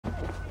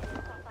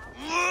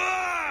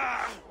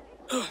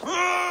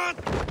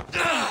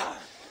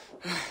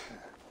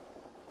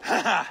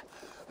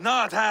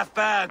Not half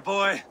bad,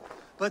 boy.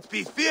 But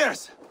be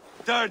fierce,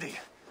 dirty,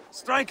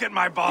 strike at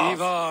my balls.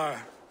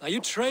 Ivar, are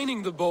you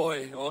training the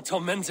boy or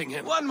tormenting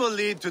him? One will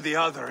lead to the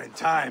other in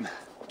time.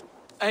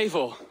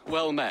 Eivor,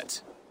 well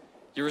met.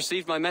 You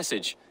received my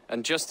message,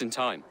 and just in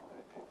time.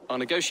 Our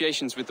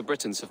negotiations with the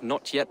Britons have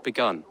not yet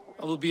begun.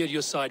 I will be at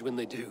your side when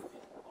they do.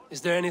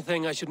 Is there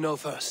anything I should know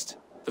first?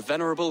 The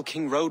venerable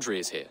King Rodri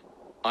is here.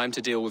 I am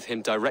to deal with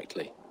him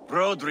directly.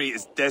 Rodri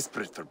is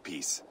desperate for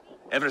peace,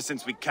 ever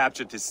since we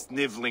captured his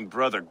sniveling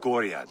brother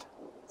Goriad.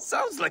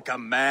 Sounds like a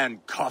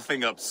man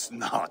coughing up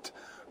snot.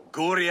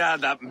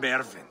 Goriad ap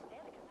Mervin.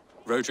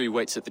 Rodri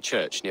waits at the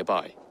church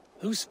nearby.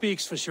 Who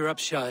speaks for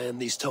Shropshire in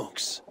these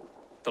talks?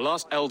 The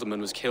last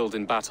alderman was killed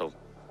in battle.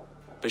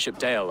 Bishop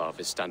Deolav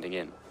is standing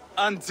in.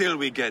 Until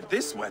we get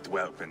this wet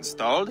whelp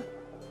installed.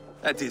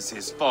 That is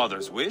his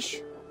father's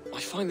wish. I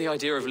find the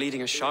idea of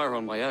leading a shire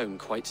on my own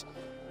quite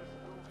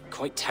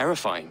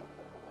terrifying.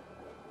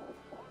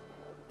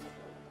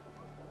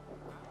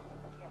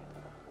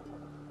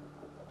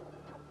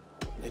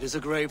 It is a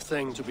grave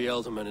thing to be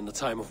alderman in a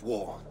time of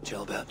war,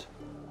 Gelbert.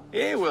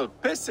 He will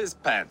piss his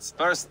pants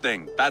first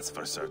thing, that's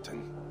for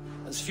certain.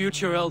 As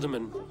future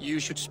alderman, you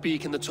should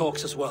speak in the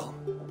talks as well.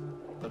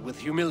 But with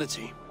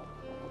humility.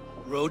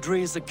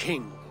 Rodri is the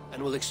king,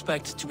 and will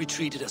expect to be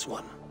treated as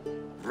one.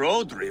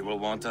 Rodri will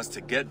want us to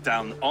get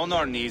down on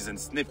our knees and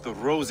sniff the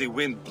rosy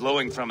wind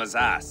blowing from his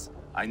ass.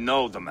 I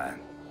know the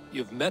man.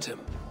 You've met him?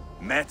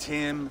 Met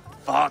him,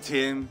 fought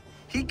him.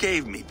 He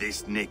gave me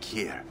this nick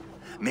here.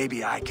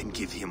 Maybe I can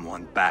give him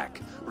one back.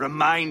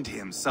 Remind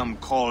him some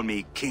call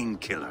me King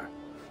Killer.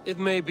 It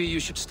may be you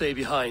should stay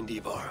behind,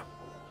 Ivar.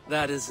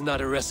 That is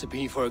not a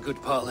recipe for a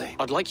good parley.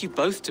 I'd like you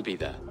both to be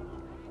there.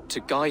 To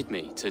guide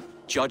me, to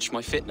judge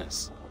my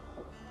fitness.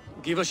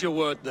 Give us your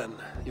word, then.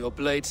 Your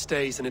blade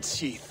stays in its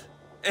sheath.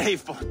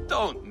 Ps4,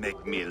 don't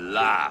make me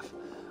laugh.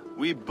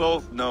 We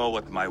both know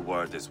what my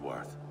word is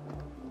worth.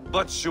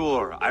 But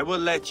sure, I will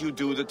let you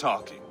do the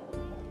talking.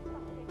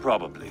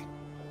 Probably.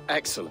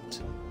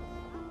 Excellent.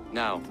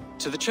 Now,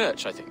 to the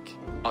church, I think.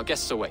 Our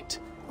guests await.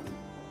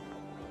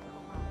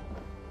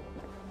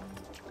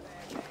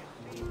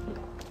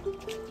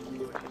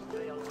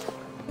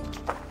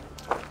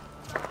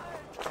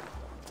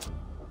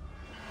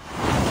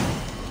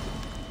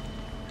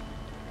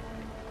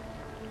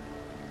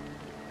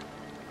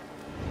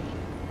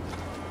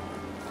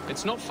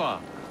 It's not far,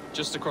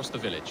 just across the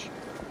village.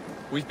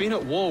 We've been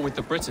at war with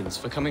the Britons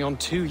for coming on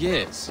 2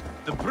 years.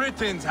 The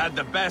Britons had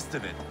the best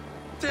of it.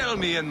 Tell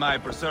me and my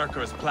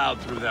berserkers plowed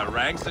through their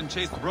ranks and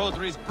chased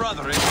Rodri's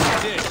brother into the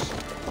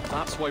ditch.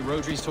 That's why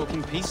Rodri's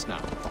talking peace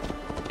now.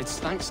 It's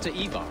thanks to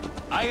Ivar.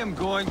 I am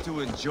going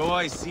to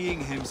enjoy seeing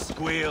him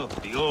squeal,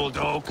 the old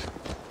oak.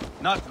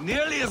 Not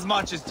nearly as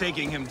much as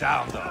taking him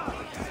down, though.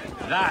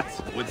 That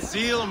would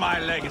seal my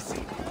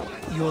legacy.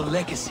 Your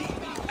legacy?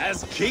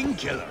 As King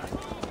Killer.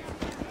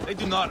 They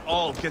do not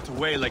all get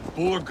away like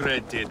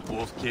Borgred did,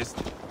 Wolf-Kissed.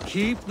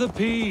 Keep the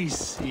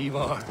peace,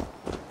 Ivar.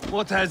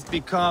 What has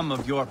become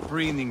of your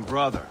preening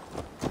brother?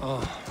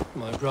 Oh,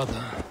 my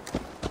brother.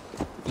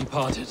 We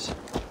parted.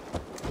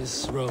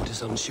 This road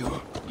is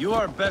unsure. You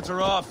are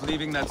better off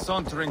leaving that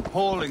sauntering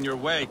Pole in your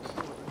wake.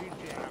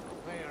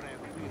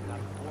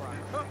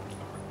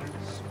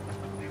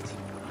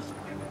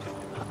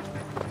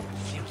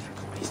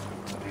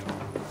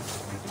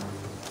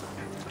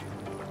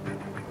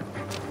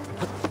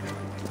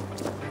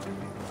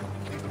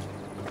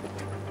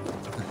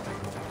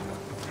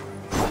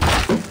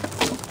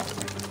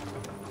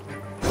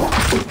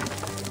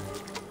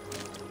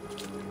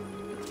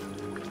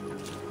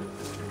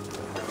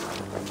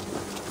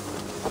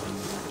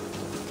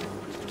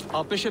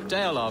 Our Bishop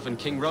Deolav and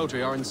King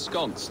Rodri are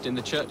ensconced in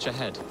the church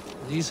ahead.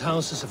 These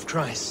houses of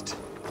Christ,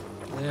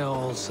 they are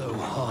all so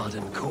hard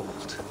and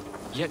cold.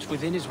 Yet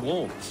within is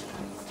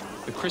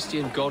warmth. The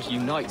Christian God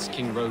unites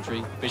King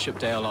Rodri, Bishop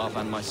Deolav,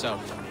 and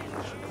myself.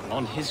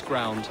 On his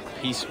ground,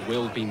 peace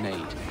will be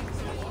made.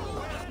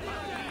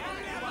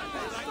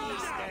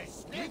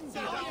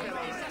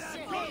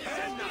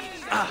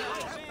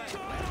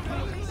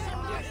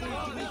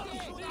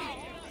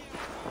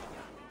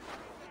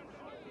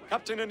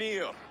 Captain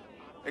Anir,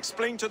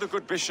 explain to the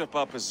good bishop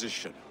our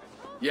position.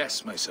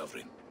 Yes, my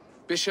sovereign.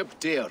 Bishop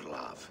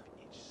Deolav.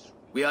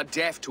 We are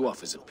deaf to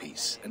offers of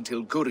peace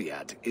until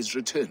Guriad is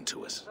returned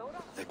to us.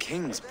 The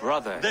king's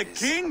brother The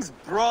king's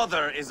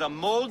brother is a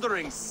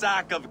mouldering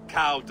sack of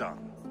cow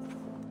dung.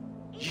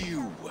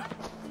 You!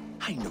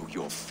 I know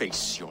your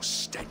face, your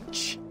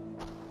stench.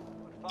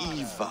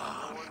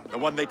 Ivar, the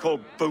one they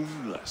call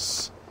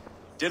boneless.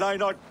 Did I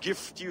not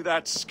gift you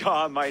that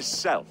scar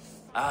myself?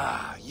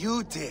 Ah,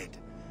 you did.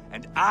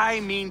 And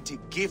I mean to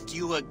gift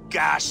you a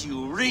gash,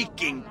 you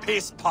reeking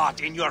piss pot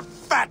in your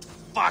fat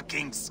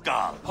fucking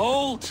skull.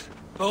 Hold,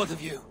 both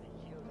of you.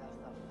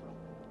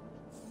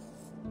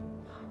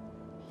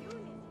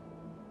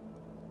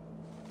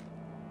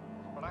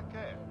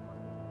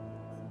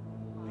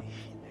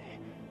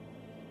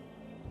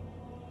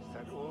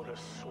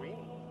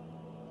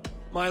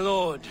 My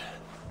lord,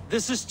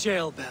 this is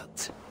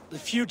Jailbert. The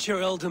future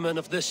Ealdorman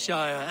of this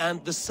Shire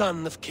and the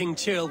son of King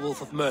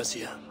Ceolwulf of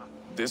Mercia.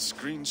 This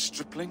green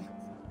stripling?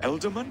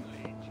 Elderman?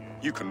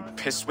 You can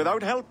piss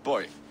without help,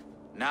 boy.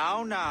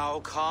 Now,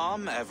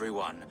 calm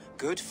everyone.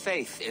 Good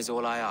faith is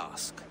all I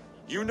ask.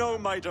 You know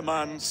my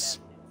demands.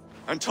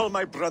 Until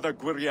my brother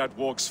Gwriad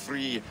walks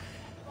free,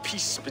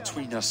 peace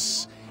between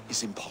us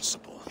is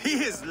impossible.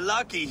 He is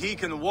lucky he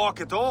can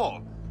walk at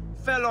all.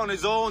 Fell on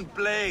his own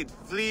blade,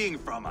 fleeing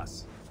from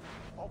us.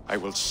 I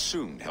will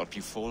soon help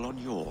you fall on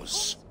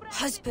yours.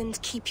 Husband,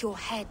 keep your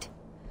head.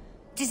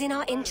 It is in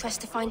our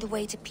interest to find a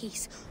way to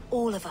peace,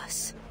 all of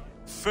us.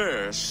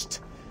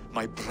 First,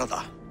 my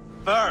brother.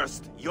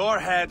 First, your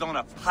head on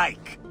a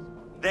pike.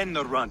 Then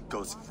the runt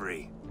goes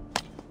free.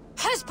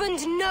 Husband,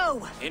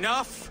 no!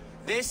 Enough!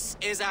 This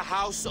is a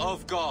house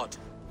of God.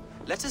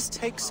 Let us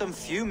take some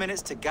few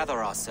minutes to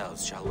gather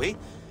ourselves, shall we?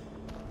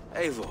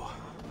 Eivor,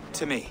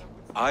 to me,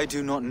 I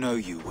do not know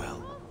you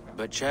well,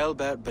 but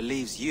Ceolbert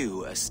believes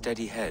you a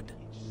steady head.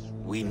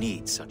 We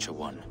need such a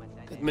one.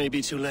 It may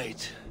be too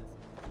late.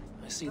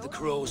 I see the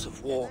crows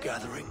of war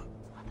gathering.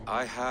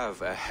 I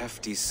have a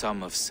hefty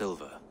sum of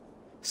silver.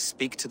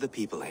 Speak to the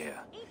people here.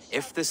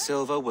 If the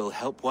silver will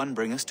help one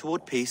bring us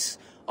toward peace,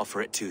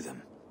 offer it to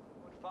them.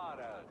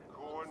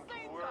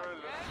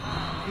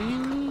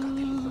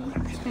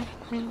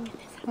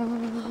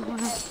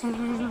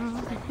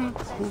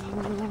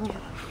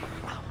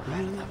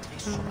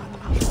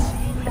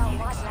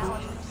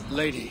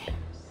 Lady,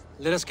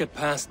 let us get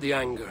past the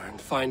anger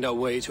and find our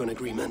way to an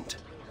agreement.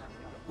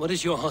 What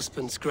is your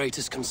husband's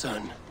greatest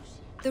concern?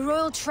 The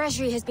royal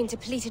treasury has been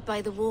depleted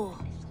by the war.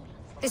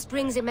 This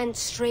brings immense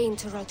strain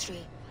to Rodri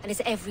and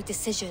his every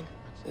decision.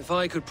 If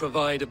I could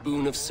provide a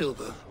boon of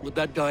silver, would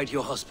that guide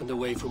your husband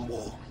away from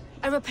war?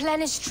 A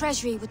replenished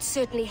treasury would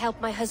certainly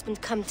help my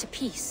husband come to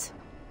peace.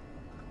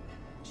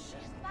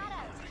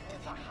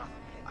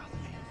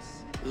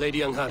 Lady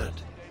Angharad,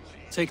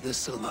 take this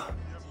silver.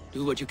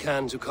 Do what you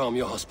can to calm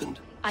your husband.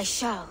 I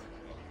shall.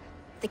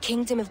 The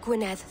Kingdom of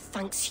Gwynedd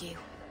thanks you.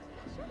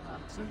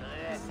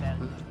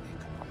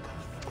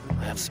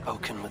 I have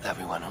spoken with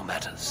everyone who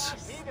matters.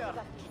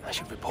 I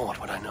should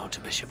report what I know to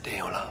Bishop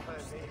Deola.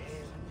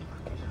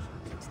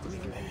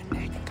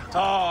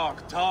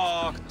 Talk,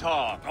 talk,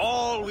 talk.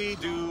 All we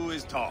do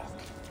is talk.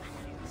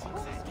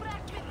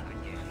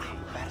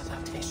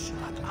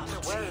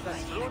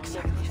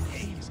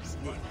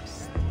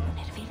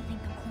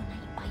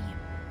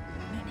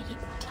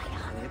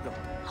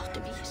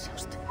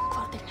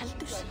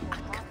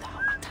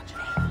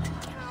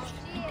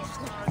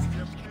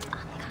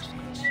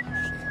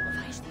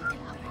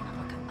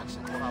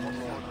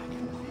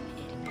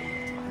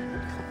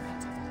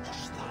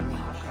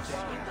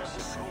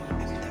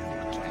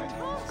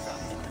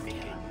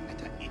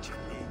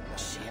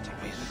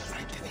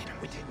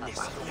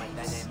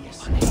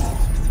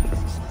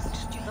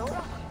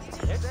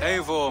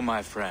 Eivor,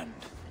 my friend.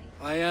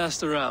 I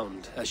asked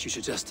around, as you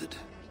suggested.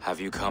 Have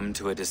you come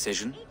to a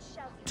decision?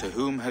 To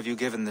whom have you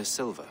given this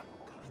silver?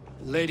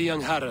 Lady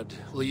Angharad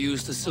will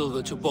use the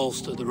silver to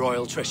bolster the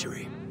royal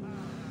treasury.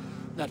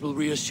 That will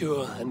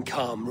reassure and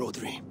calm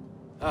Rodri.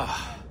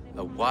 Ah,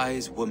 a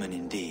wise woman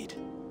indeed.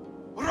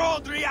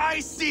 Rodri, I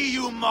see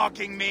you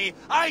mocking me.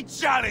 I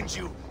challenge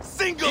you.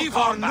 Single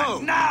Ivar, combat no.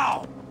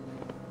 now.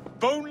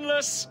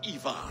 Boneless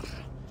Ivar.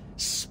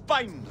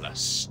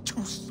 Spineless,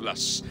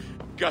 toothless,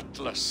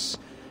 gutless.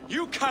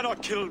 You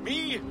cannot kill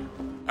me.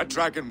 A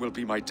dragon will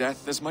be my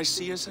death, as my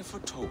seers have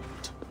foretold.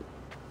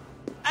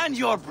 And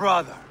your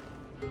brother.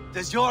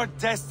 Does your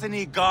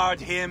destiny guard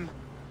him?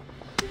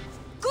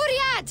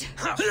 Gwriad!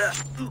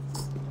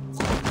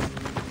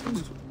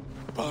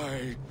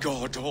 By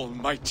God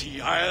Almighty,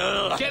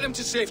 I'll... Get him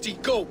to safety.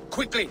 Go,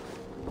 quickly.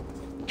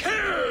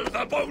 Kill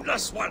the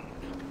boneless one!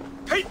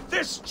 Paint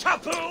this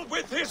chapel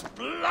with his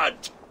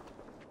blood!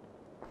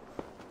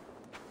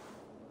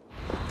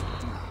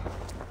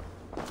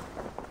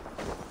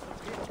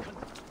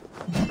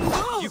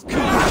 You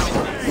can't!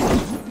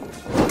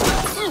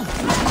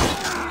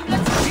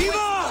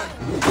 Ivar!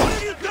 What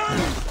have you done?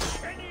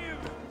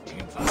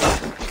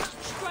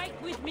 Strike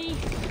with me!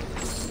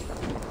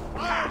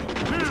 I'll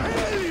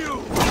kill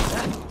you!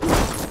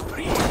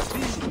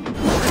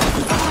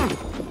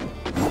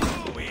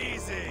 Oh,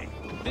 easy!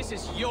 This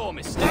is your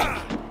mistake.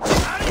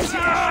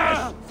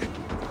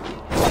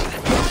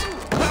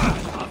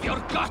 Have your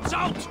guts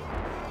out!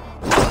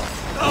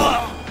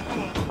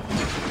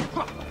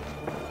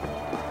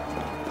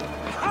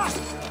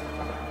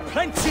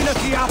 Plenty na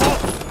diabo!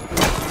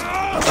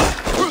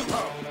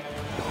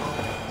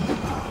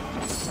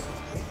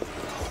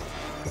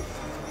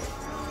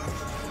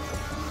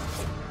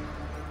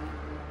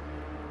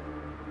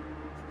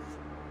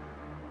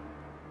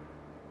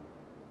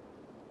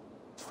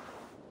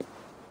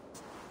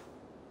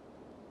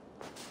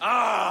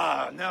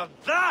 Ah, now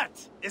that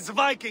is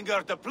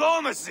Vikinger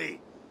diplomacy!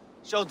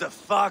 Show the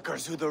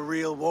fuckers who the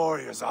real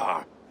warriors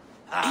are.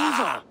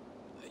 Ivar,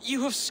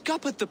 you have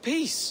scuppered the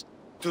peace.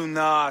 Do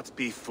not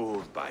be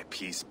fooled by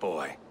peace,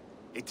 boy.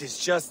 It is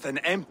just an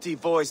empty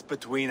voice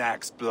between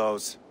axe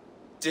blows.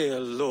 Dear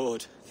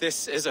Lord,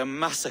 this is a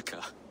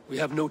massacre. We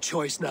have no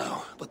choice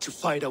now but to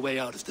find our way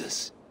out of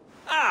this.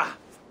 Ah!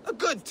 A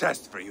good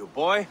test for you,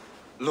 boy.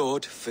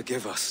 Lord,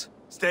 forgive us.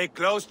 Stay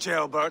close,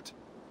 Jailbert.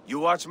 You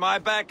watch my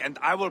back, and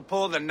I will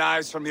pull the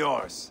knives from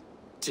yours.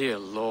 Dear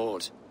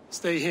Lord.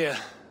 Stay here,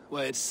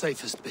 where it's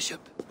safest,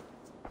 Bishop.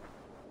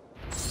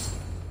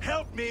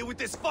 Help me with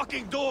this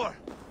fucking door!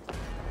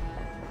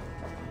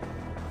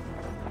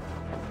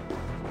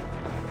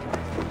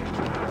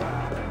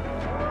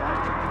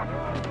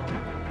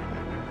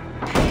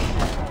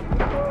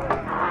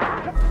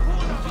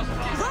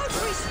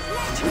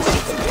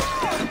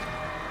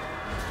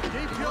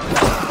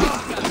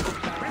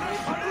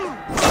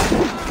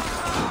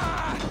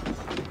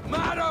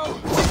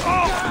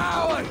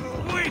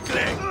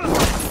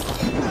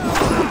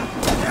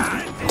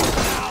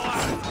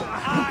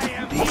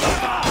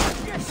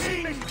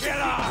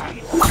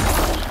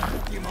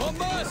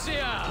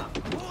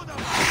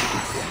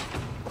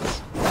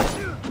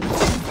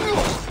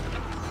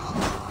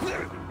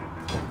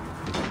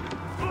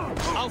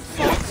 I'll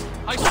fight!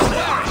 I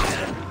swear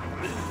it!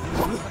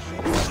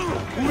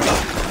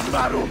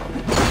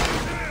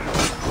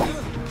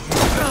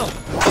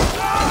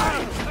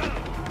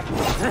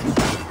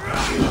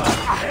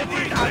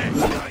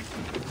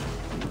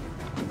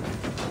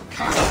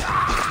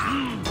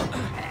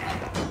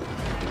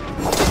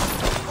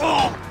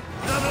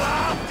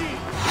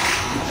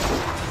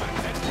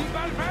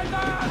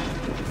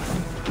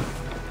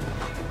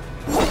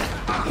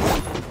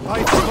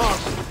 Fight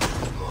smart.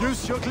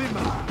 Use your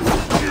glimmer.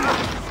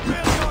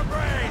 Spill your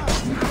brains!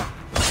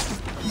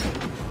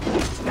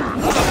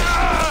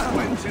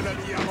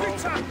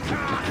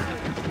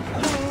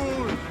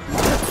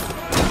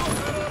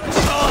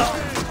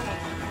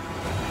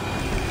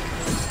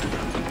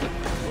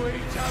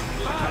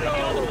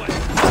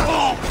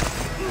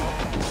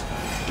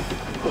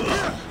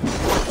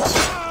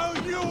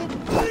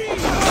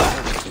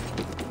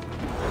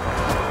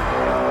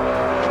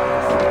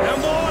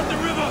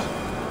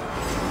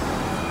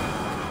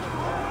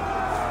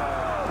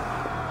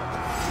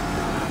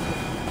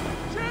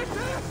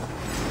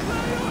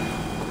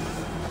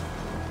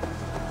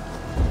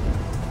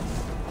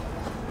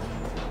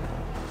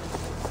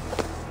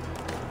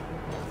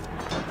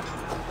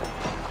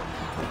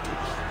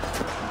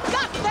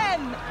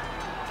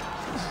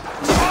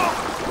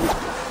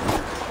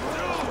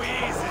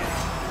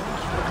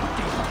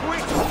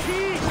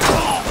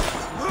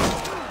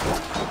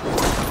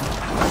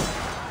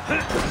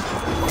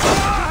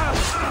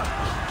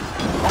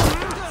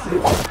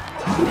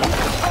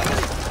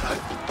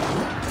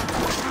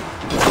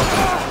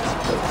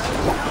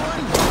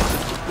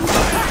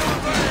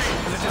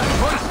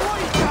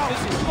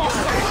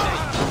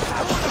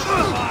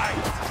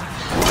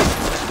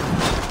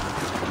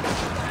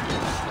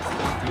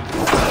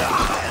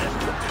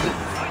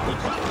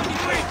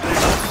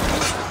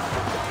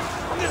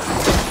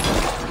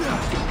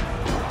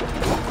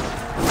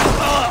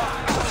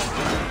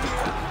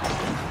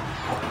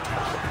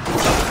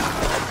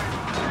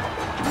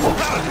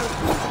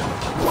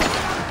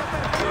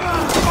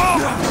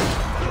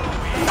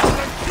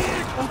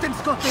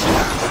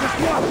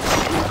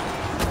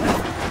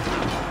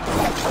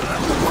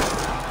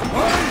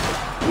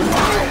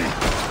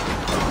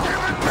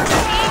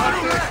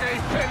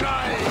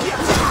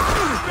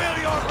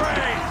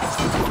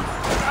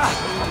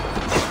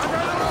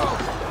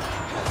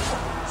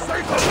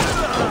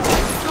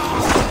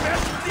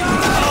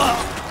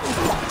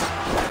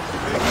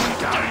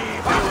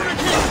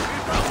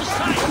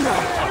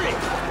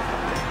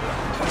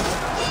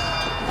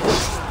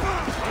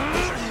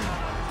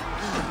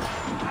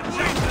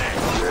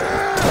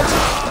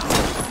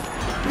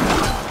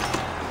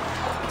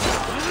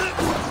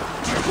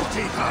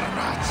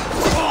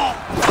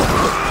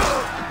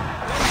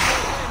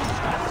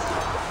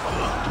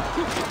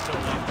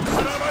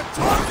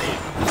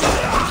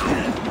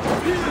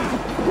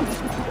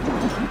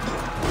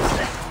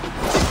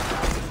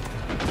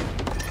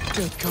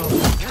 Good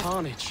God,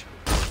 carnage.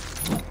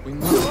 We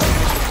must let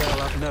Bishop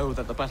Dale know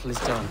that the battle is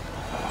done.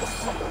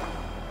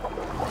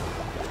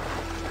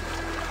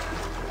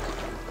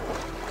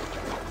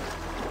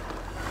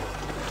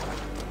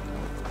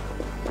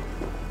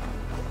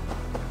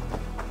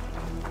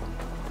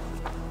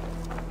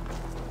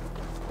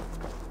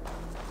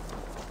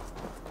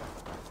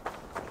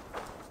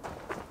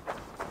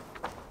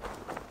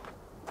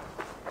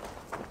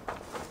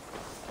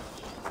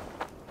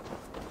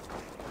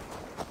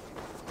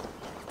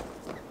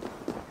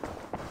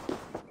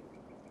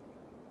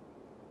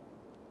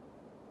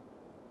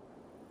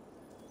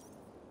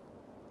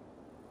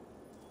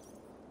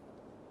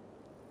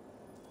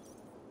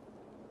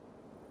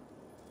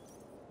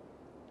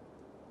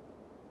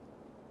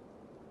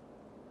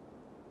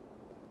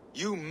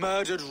 You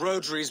murdered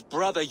Rodri's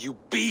brother, you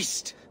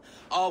beast!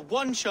 Our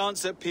one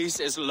chance at peace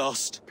is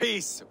lost.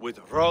 Peace with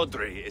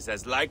Rodri is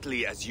as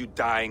likely as you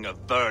dying a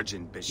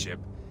virgin,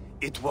 Bishop.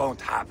 It won't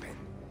happen.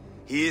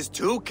 He is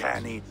too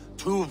canny,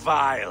 too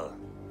vile.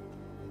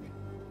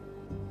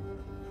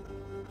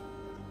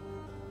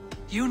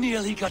 You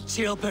nearly got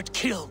Jailbert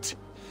killed,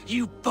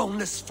 you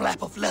boneless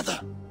flap of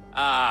leather.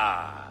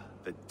 Ah,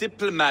 the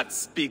diplomat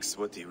speaks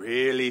what he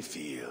really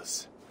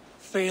feels.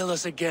 Fail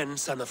us again,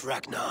 son of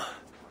Ragnar,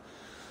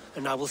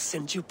 and I will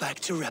send you back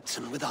to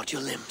Repton without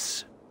your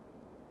limbs.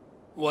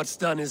 What's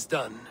done is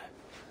done.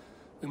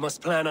 We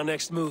must plan our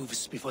next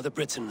moves before the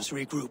Britons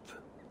regroup.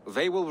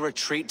 They will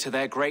retreat to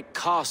their great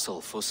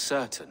castle for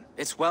certain.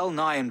 It's well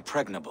nigh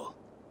impregnable.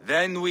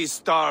 Then we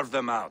starve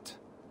them out.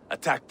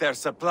 Attack their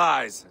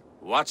supplies.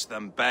 Watch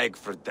them beg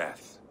for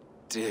death.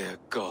 Dear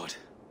God.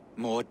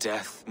 More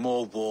death,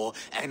 more war,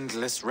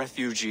 endless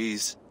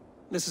refugees.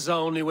 This is our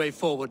only way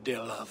forward,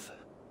 dear love.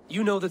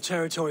 You know the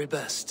territory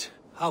best.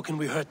 How can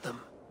we hurt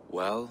them?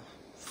 Well,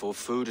 for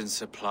food and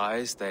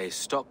supplies, they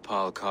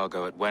stockpile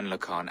cargo at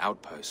Wenlacan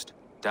Outpost,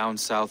 down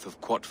south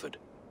of Quatford.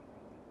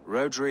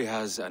 Rodri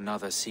has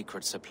another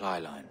secret supply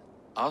line.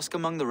 Ask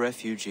among the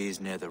refugees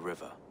near the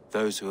river,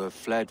 those who have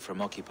fled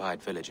from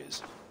occupied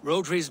villages.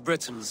 Rodri's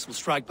Britons will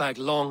strike back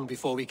long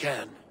before we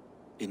can.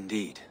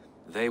 Indeed.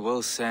 They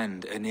will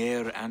send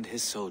Aenir and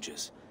his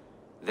soldiers.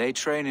 They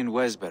train in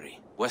Wesbury,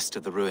 west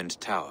of the ruined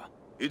tower.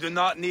 You do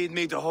not need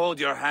me to hold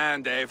your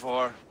hand,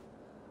 Ps4.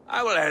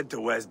 I will head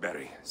to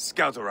Wesbury,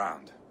 scout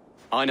around.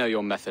 I know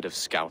your method of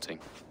scouting.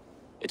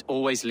 It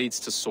always leads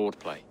to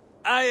swordplay.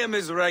 I am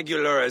as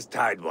regular as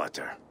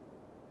Tidewater.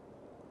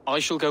 I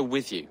shall go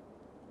with you,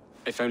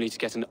 if only to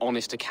get an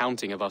honest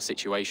accounting of our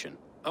situation.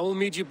 I will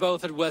meet you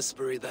both at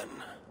Westbury then,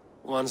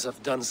 once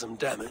I've done some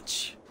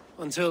damage.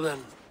 Until then...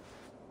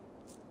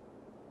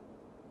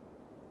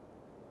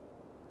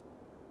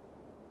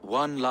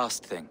 One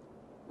last thing.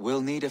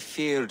 We'll need a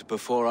field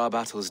before our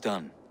battle's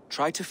done.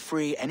 Try to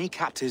free any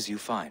captives you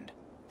find.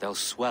 They'll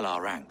swell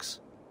our ranks.